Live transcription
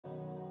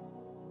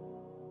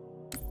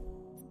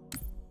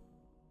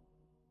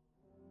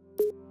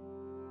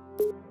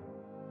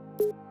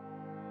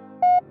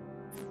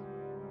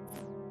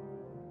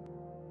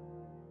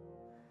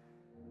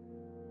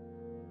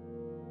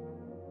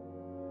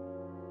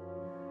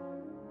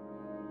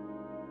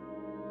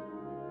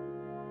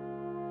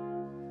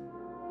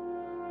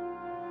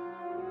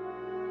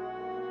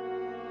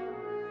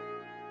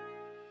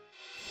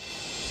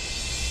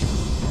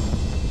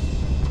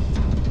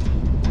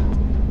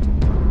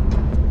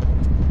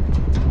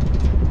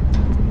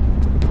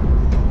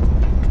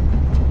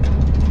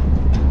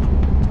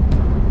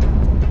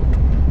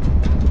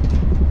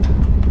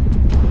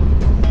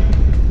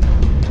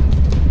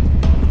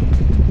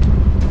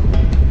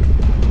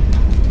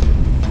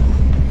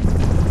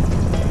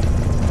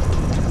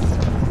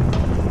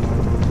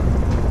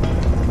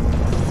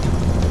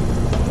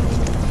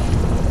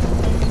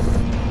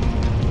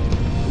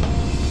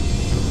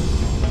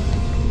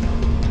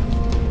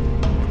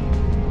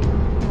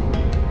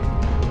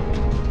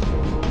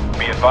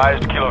Be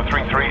advised, Kilo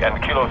 33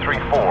 and Kilo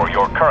 34,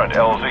 your current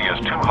LZ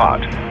is too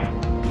hot.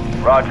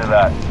 Roger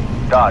that.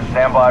 Dot,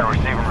 stand by and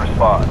receive and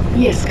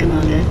respond. Yes,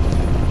 Commander.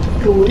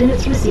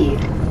 Coordinates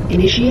received.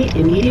 Initiate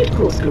immediate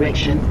course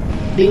correction.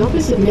 The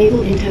Office of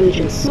Naval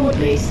Intelligence Sword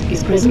Base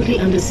is presently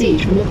under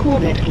siege from a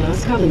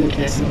Corvette-class government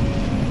vessel.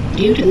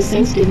 Due to the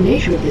sensitive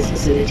nature of this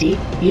facility,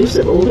 use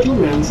of orbital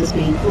rounds has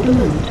been, for the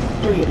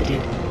moment,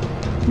 prohibited.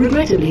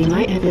 Regrettably,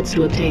 my efforts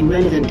to obtain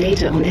relevant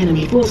data on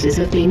enemy forces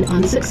have been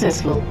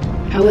unsuccessful.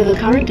 However,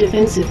 current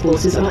defensive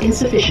forces are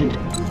insufficient.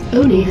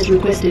 ONI has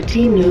requested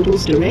Team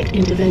Noble's direct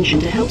intervention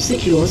to help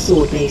secure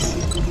Sword Base.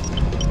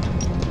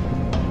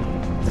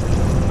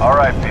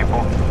 Alright,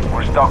 people.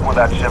 We're stuck with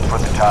that ship for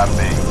the time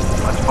being.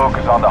 Let's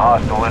focus on the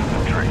hostile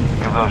infantry.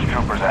 Give those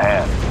troopers a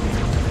hand.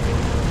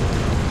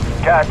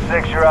 Cat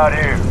 6, you're out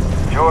here.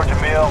 George,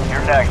 Emil,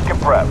 you're next. Get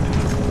prepped.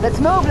 Let's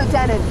move,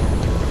 Lieutenant.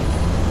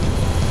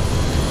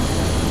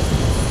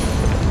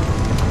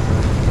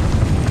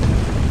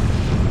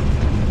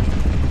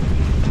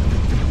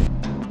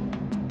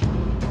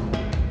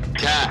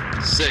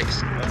 Cat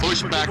 6,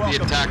 push back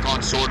the attack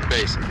on Sword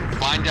Base.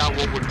 Find out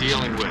what we're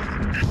dealing with.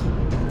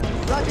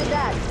 Roger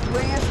that.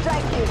 We're your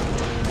strike team.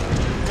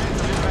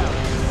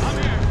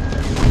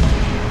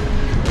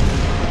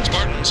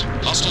 Spartans,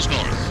 hostiles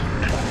north.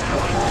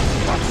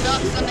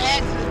 Knock some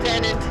heads,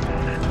 Lieutenant.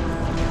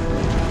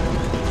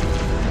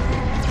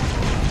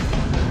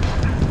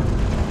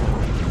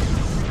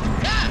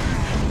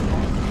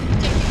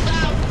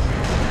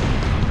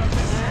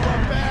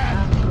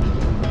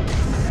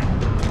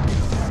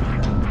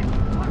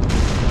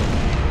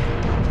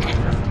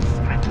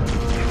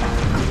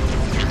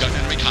 We've got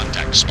enemy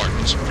contact,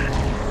 Spartans.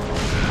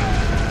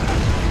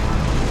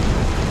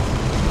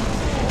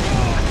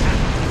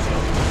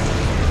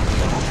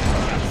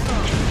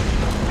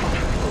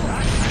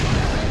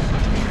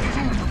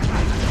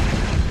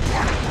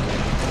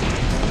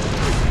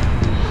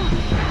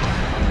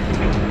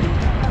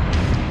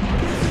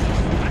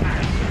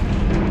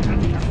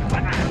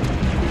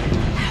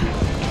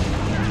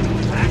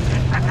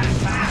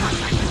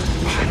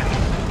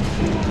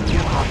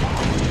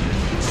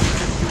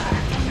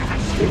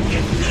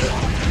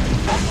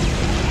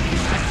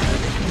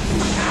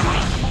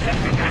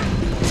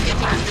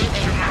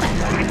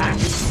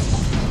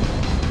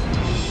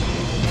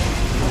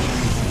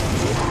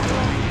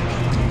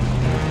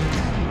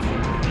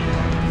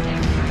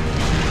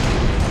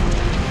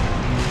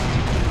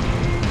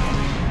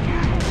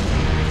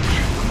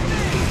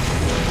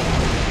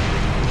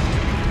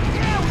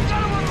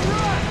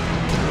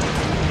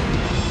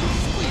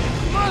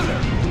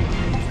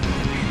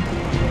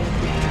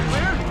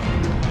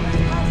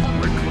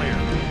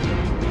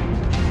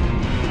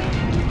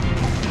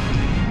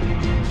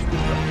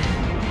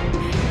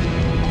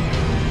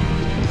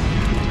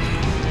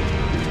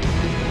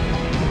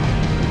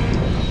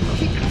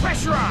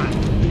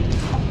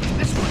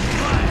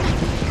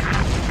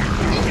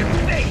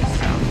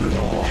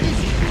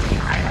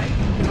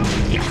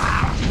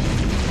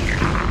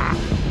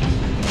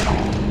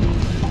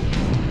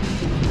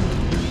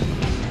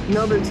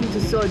 Noble 2 to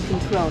Sword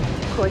Control.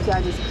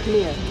 Courtyard is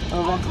clear.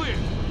 Over. Clear.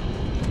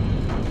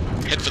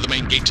 Head for the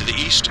main gate to the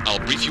east. I'll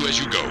brief you as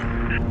you go.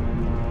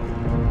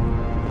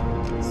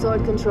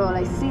 Sword Control,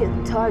 I see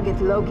a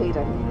target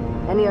locator.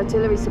 Any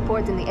artillery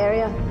support in the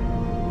area?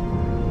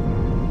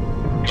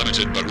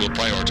 Limited, but we'll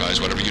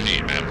prioritize whatever you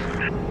need, ma'am.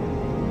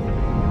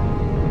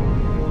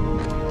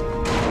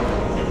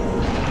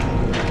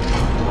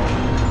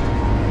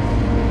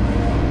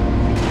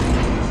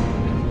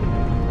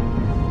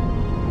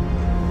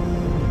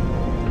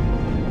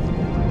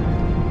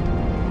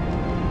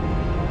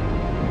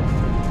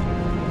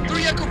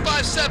 Echo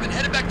 5-7,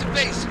 headed back to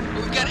base.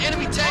 But we've got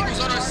enemy tankers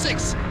on our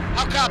 6.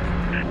 How copy?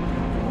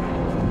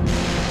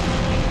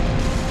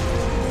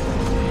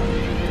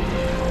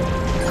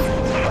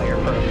 Fire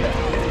for effect.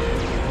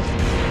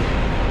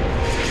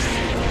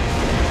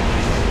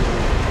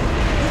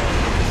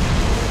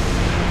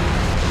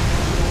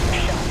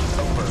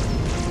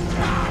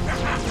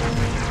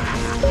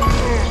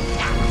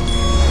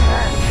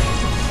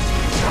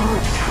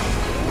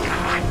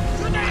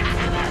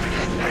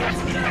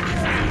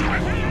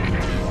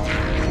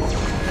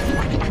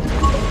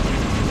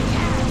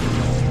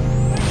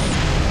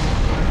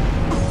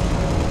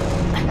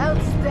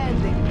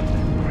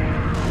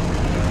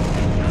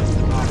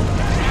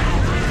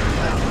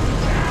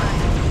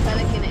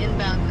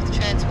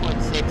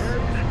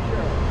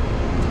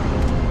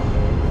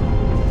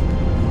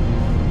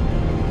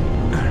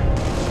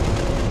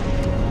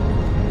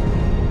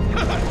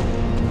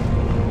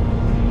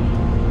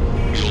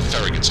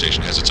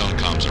 Station has its own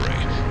comms array.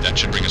 That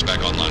should bring us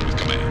back online with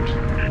command.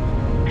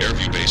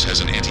 Airview Base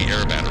has an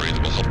anti-air battery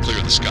that will help clear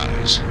the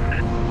skies.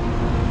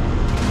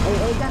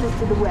 AA gun is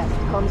to the west,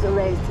 comms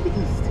array is to the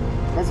east.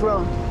 Let's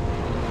roll.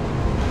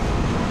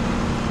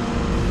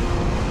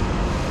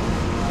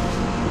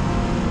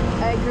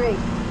 I agree.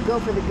 Go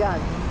for the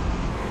gun.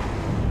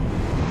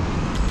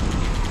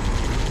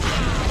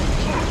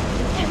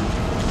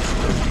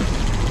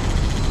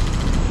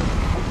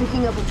 I'm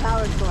picking up a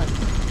power source.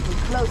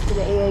 close to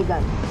the AA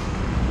gun.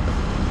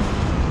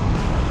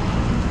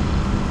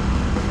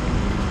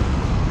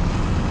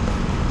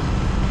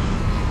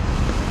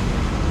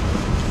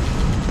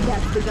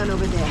 That's the gun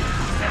over there.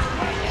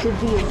 Should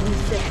be a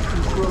reset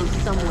control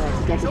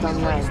somewhere to get it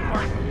online.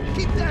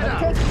 Keep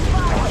that up! Take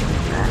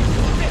fire!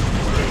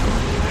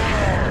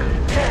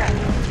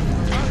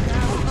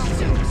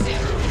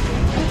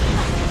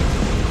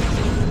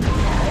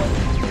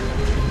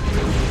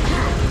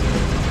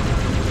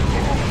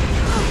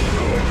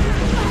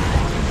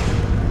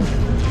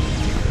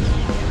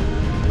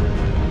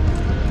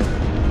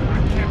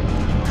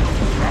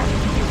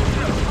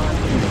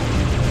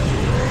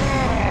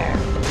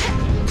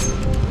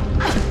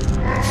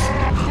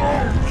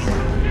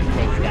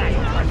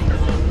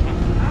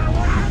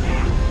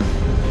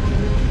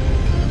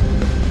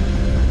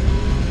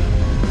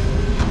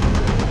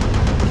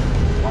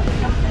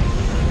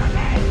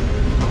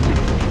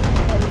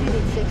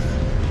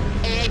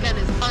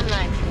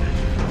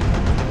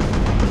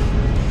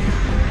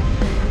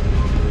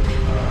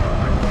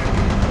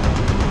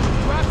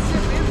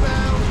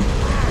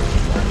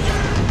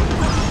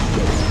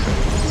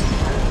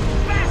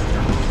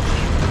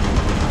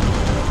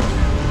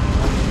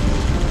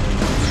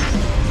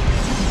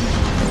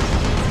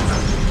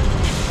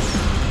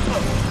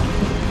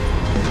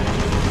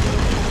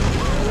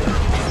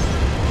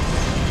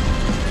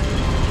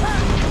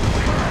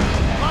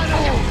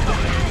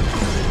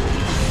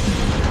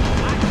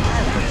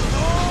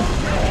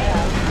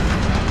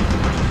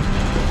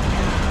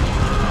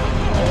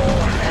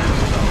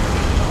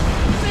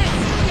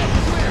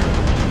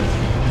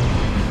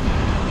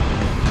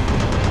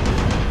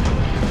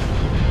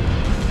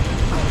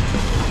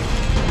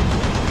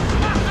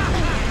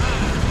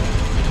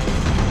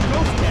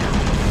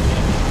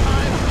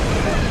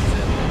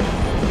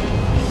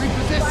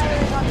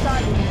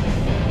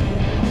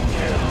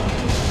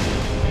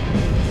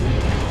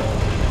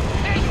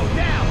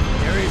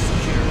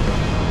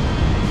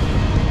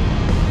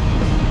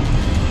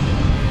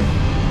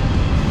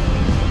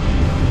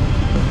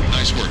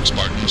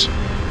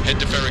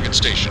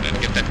 Station and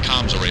get that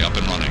comms array up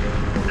and running.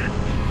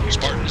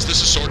 Spartans,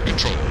 this is Sword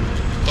Control.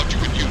 Thought you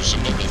could use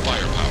some local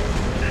firepower.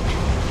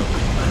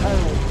 Oh,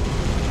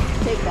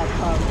 take that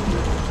comm.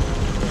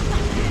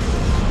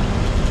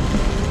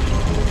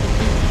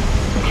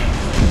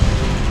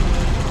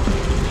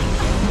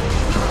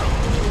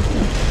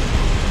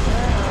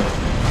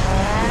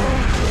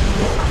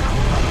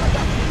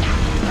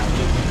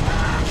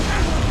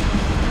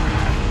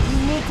 You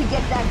need to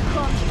get that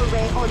comms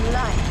array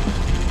online.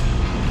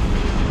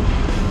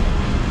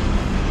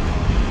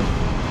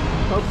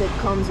 Hope that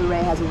comms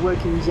array has a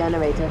working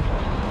generator.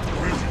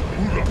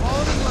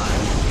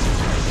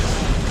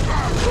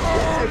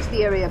 Search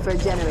the area for a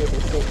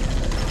generator, Sid.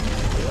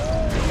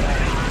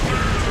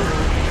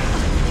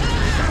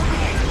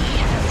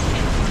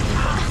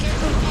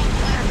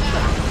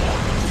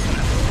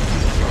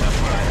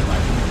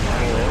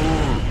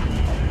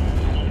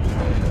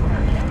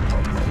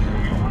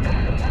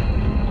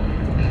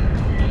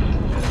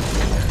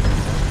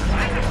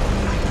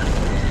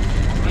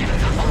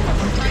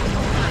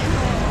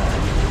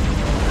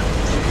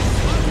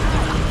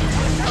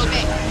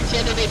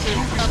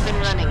 Up and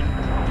running.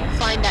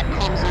 Find that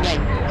comms array.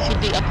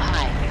 Should be up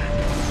high.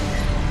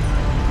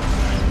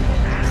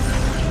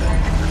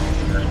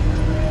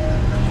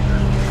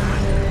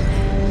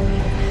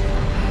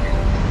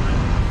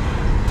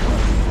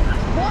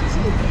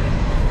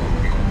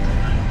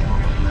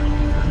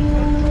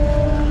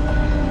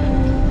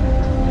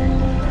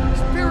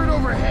 Spirit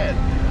overhead.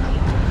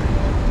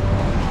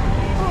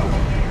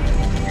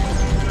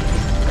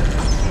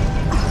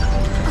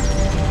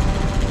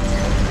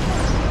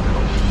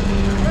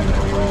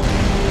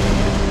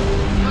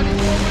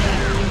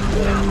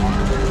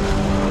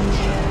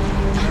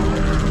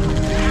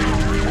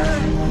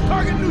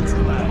 Target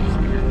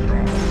neutralized.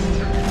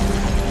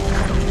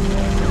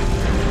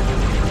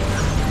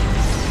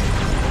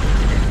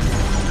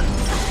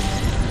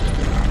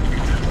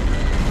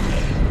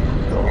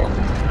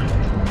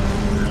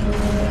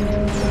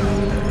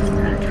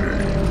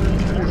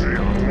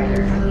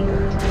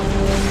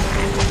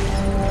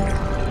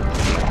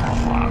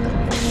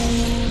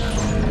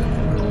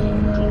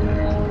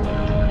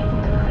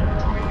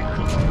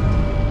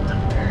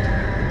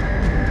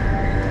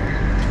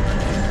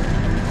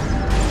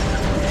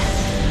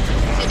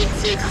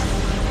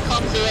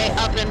 Comms array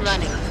up and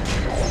running.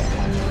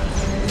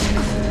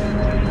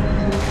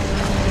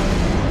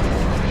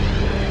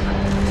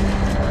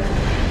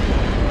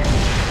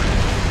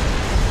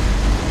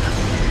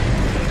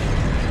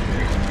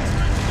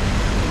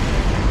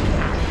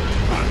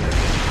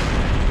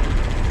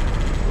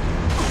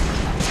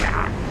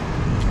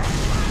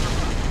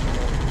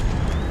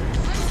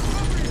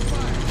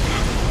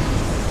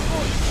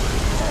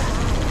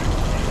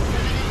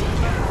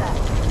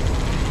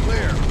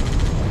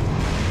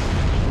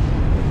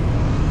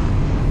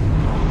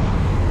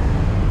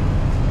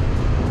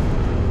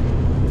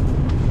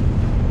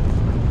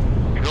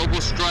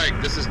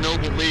 This is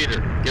Noble Leader.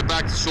 Get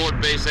back to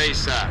Sword Base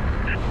ASAP.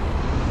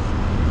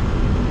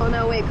 On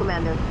our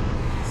Commander.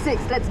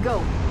 6, let's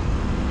go.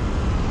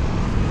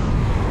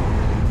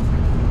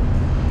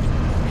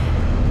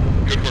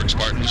 Good work,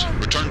 Spartans.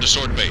 Return to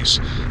Sword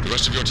Base. The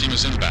rest of your team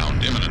is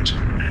inbound, imminent.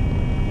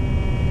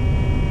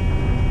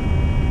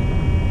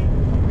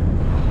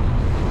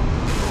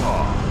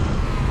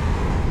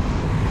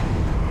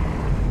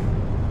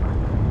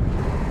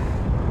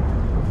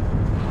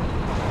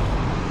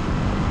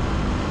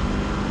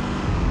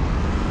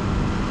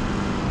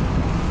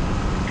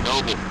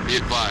 Be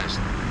advised.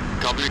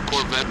 Company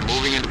Corvette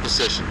moving into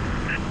position.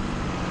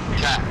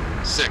 Cat,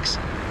 6.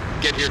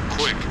 Get here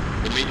quick.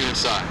 We'll meet you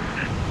inside.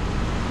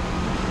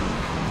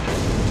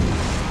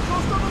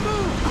 Ghost on the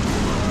move!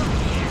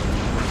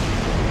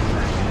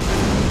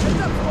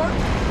 Heads up, Spark!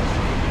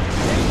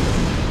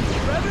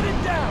 Revving it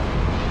down!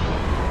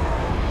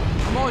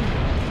 I'm on you.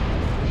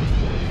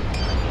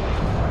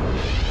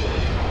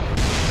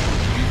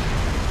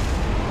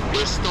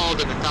 We're stalled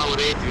in the tower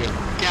atrium.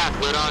 Cat,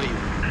 where are you?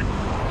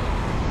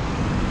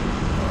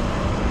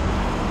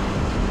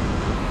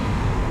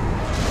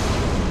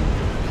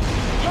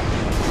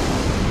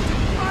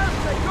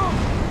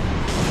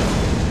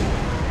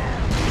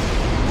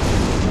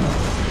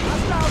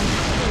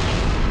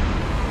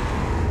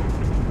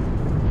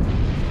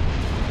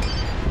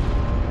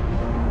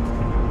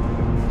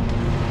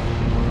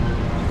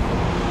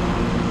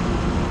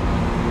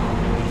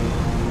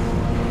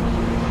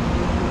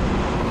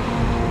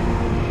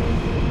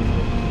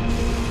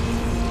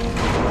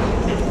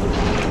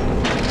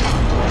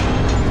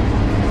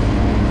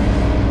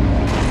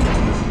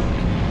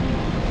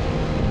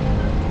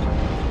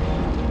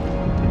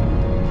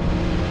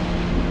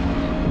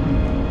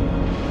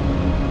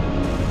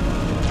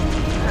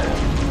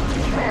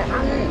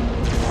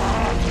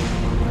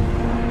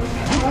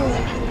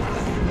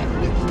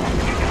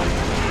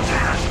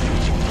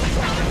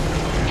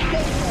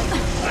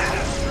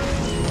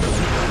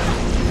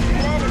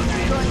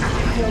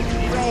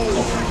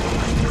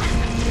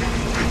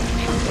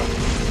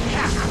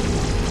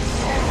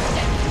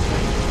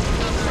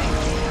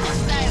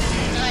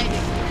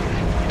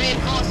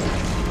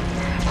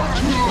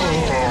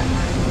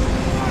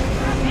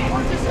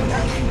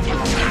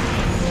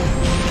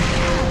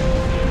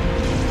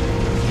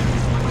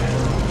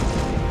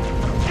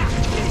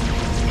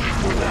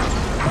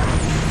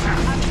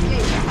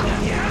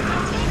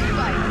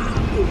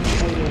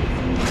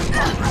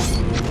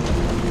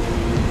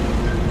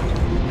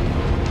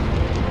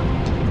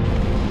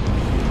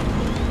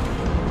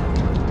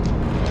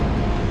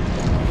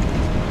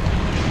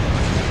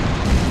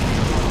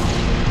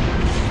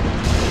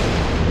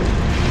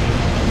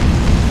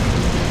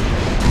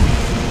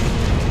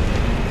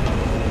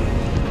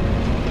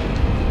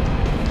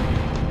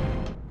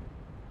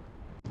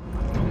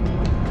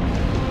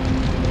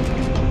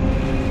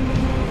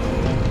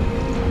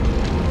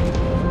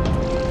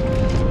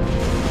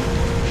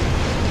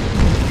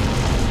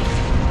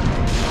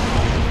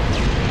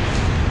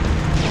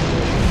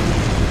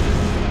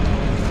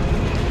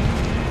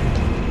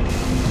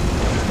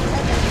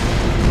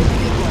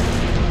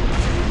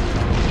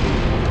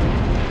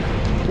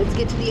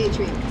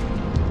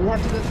 We'll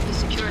have to go to the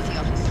security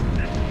office.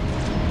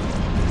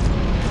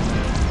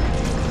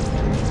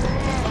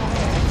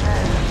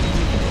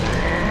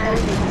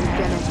 Everything's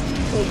finished.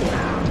 Take it.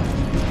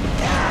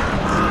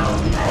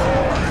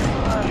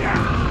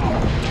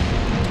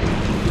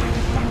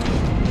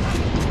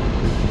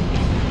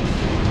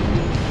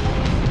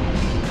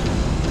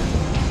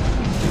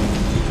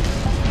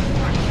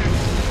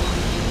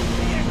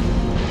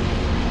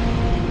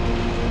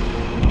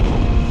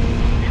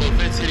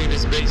 Corvette's hitting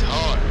this base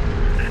hard.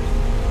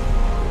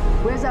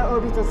 Where's our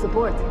orbital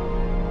support?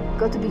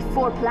 Got to be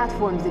 4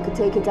 platforms that could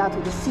take it out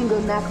with a single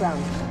Mac round.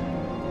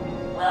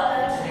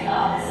 Welcome to the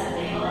Office of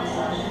Naval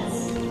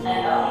Intelligence,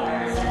 and ONI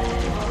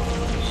representative will be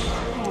with you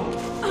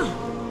shortly.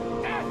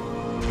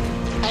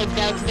 I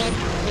doubt that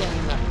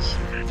very much.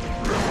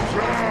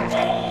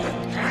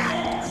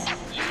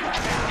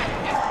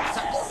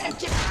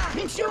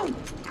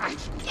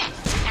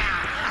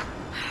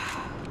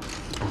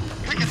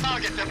 Pick a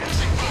target,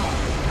 WC.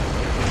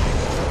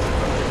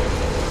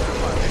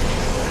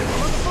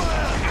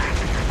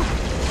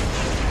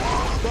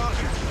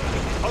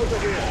 Over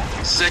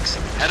here. 6,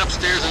 head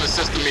upstairs and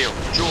assist Emile.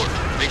 George,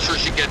 make sure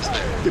she gets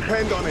there.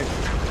 Depend on it.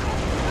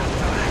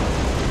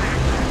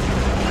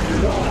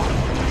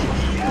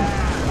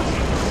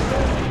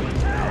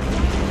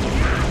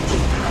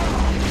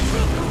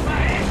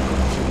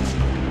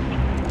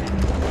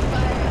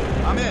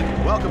 I'm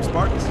in. Welcome,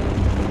 Spartans.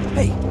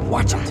 Hey,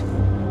 watch it.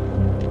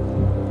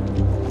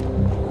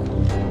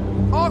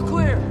 All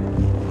clear.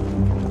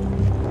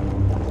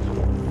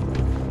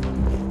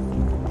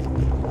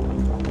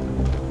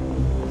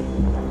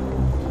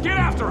 Get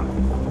after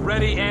him!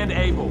 Ready and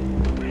able.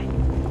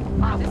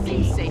 This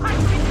seems safe.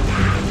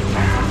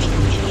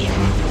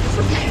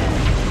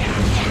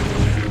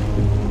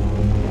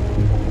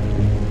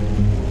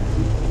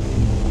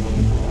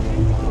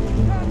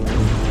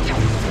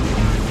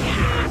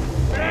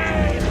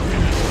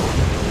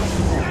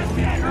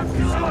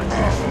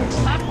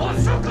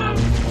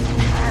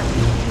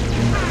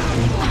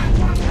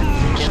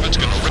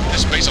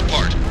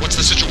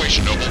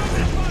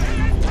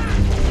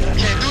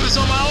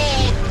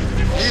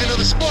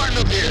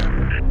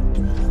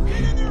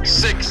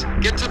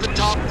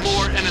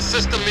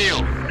 assist the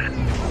meal.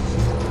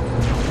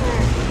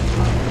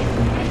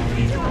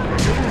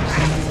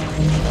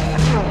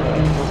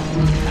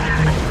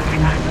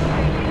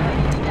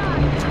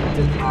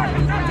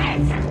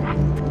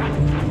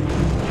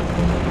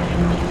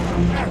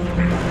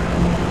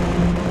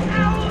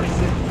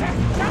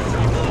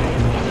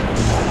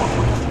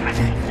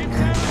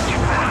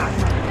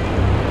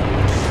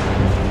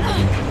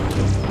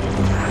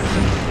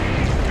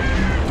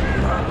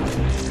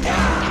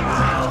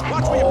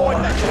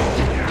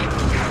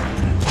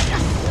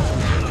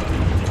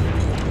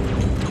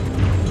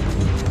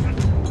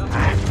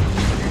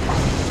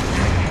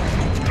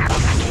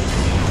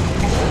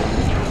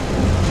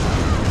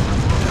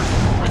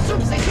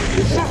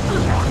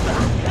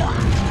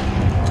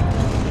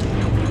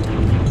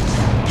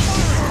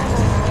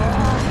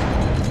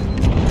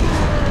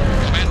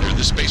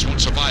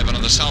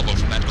 Salvo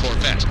from that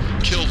Corvette.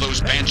 Kill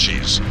those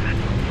Banshees.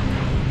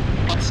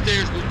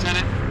 Upstairs,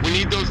 Lieutenant. We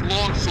need those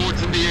long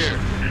swords in the air.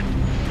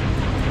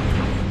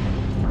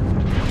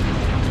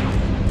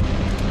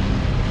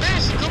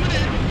 Banshee coming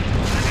in.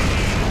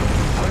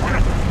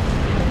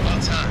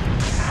 About time.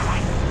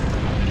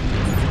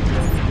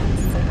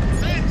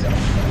 Santa.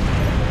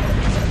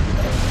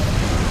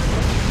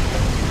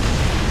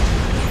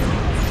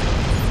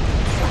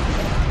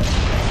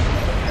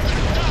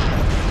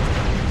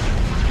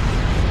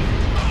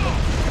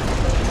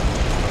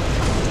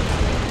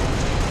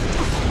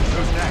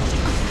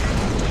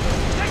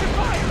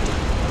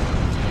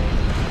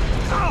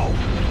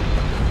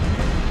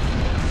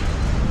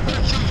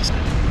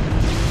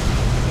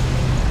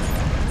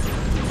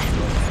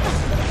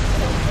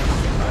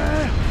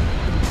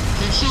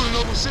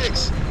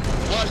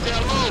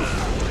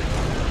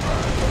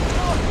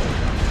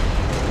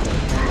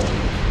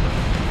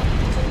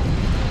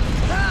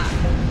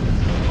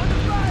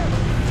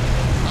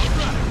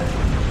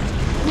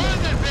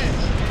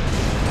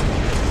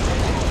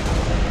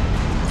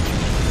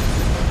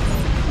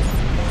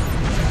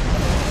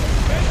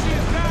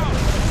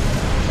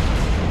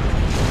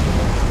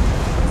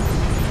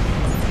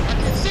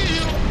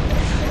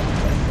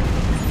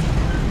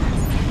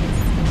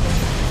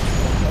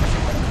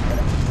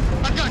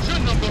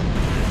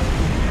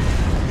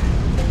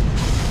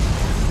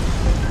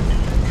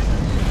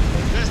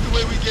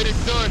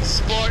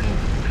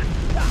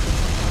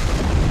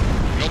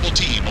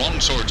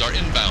 Swords are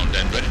inbound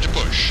and ready to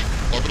push.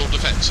 Orbital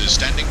defense is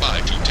standing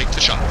by to take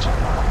the shot.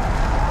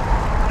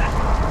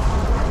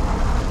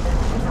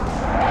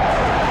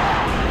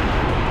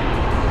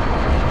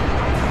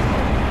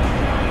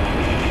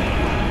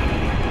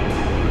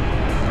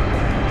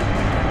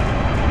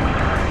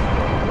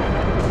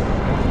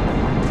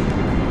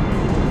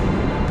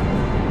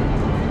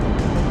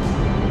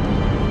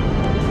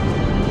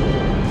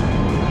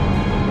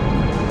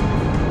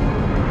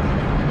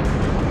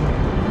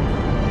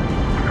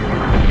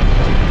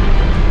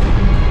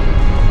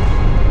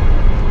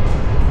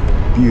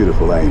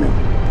 Beautiful, ain't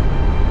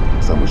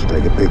it? Someone should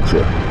take a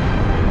picture.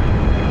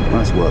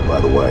 Nice work, by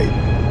the way.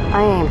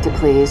 I aim to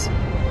please.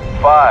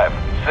 5,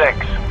 6.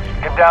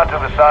 Get down to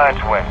the science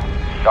wing.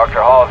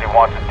 Dr. Halsey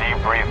wants a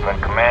debrief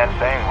and command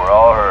saying we're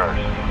all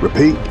hers.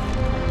 Repeat?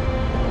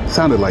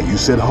 Sounded like you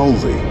said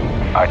Halsey.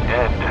 I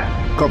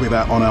did. Copy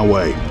that, on our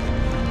way.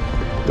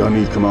 Don't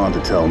need command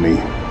to tell me.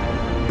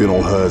 Been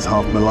all hers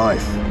half my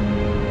life.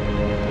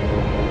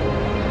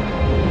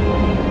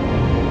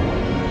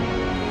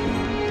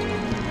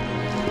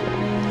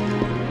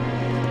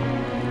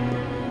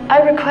 I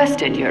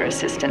requested your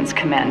assistance,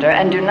 Commander,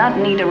 and do not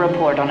need a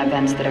report on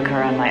events that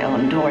occur on my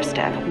own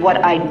doorstep.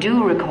 What I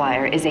do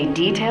require is a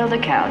detailed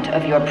account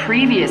of your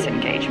previous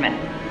engagement.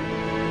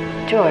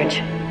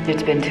 George,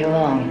 it's been too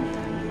long.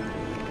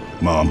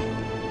 Mom.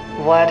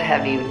 What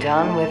have you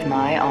done with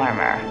my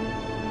armor?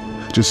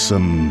 Just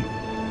some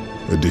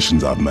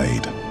additions I've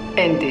made.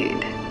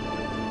 Indeed.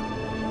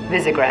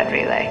 Visegrad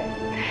Relay.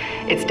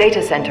 Its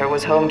data center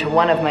was home to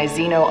one of my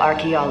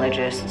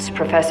xenoarchaeologists,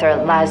 Professor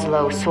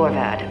Laszlo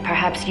Sorvad.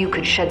 Perhaps you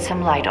could shed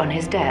some light on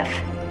his death.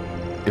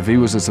 If he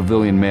was a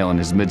civilian male in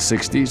his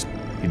mid-60s,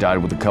 he died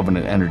with a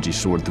Covenant energy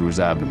sword through his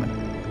abdomen.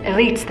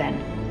 Elites,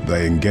 then?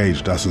 They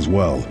engaged us as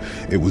well.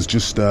 It was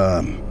just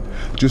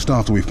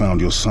after we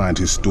found your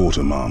scientist's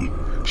daughter,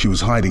 Mom. She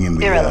was hiding in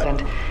the...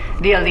 Irrelevant.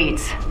 The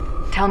Elites.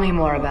 Tell me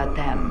more about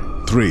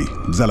them. 3,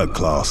 Zealot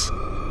class.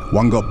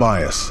 One got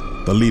by us.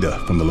 The leader,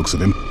 from the looks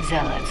of him.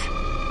 Zealots.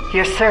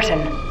 You're certain?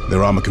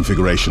 Their armor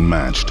configuration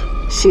matched.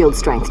 Shield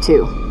strength,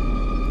 too.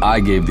 I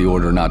gave the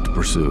order not to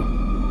pursue.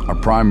 Our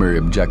primary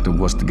objective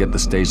was to get the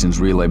station's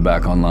relay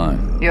back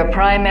online. Your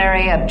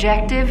primary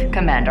objective?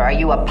 Commander, are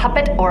you a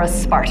puppet or a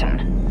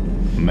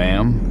Spartan?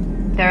 Ma'am?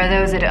 There are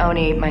those at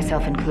ONI,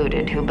 myself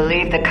included, who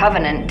believe the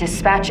Covenant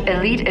dispatch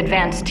elite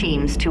advance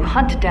teams to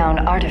hunt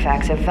down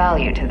artifacts of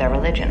value to their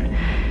religion.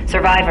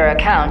 Survivor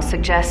accounts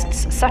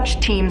suggests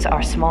such teams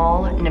are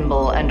small,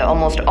 nimble, and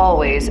almost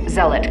always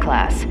Zealot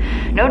class.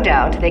 No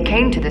doubt they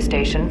came to the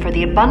station for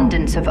the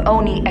abundance of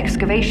ONI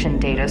excavation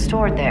data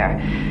stored there.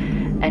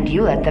 And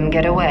you let them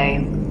get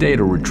away.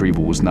 Data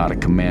retrieval was not a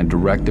command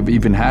directive.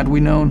 Even had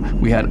we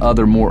known, we had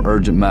other more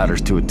urgent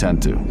matters to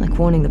attend to. Like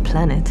warning the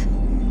planet.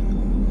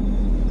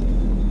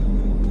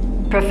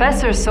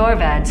 Professor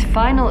Sorvad's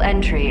final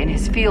entry in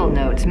his field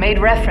notes made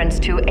reference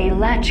to a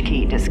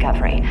latchkey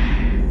discovery.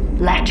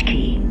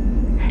 Latchkey.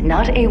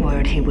 Not a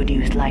word he would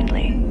use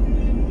lightly.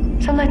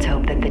 So let's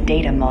hope that the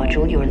data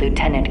module your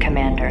Lieutenant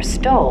Commander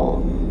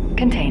stole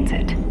contains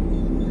it.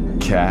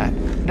 Cat?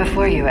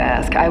 Before you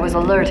ask, I was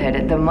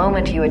alerted the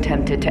moment you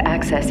attempted to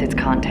access its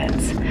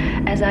contents,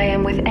 as I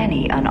am with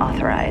any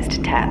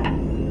unauthorized tap.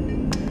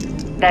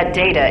 That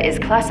data is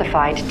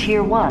classified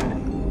Tier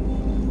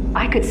 1.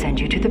 I could send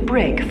you to the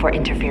brig for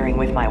interfering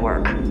with my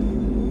work.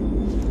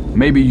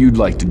 Maybe you'd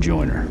like to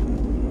join her.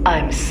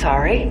 I'm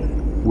sorry?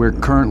 We're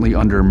currently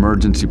under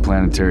emergency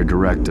planetary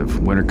directive,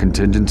 winter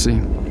contingency.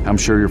 I'm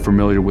sure you're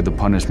familiar with the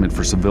punishment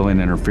for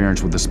civilian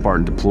interference with the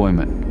Spartan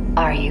deployment.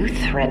 Are you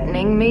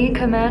threatening me,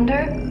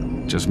 Commander?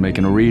 Just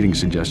making a reading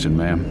suggestion,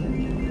 ma'am.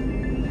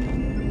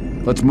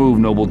 Let's move,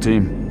 noble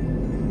team.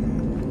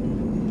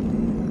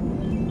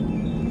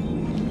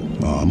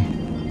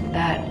 Mom?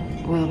 That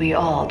will be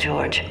all,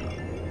 George.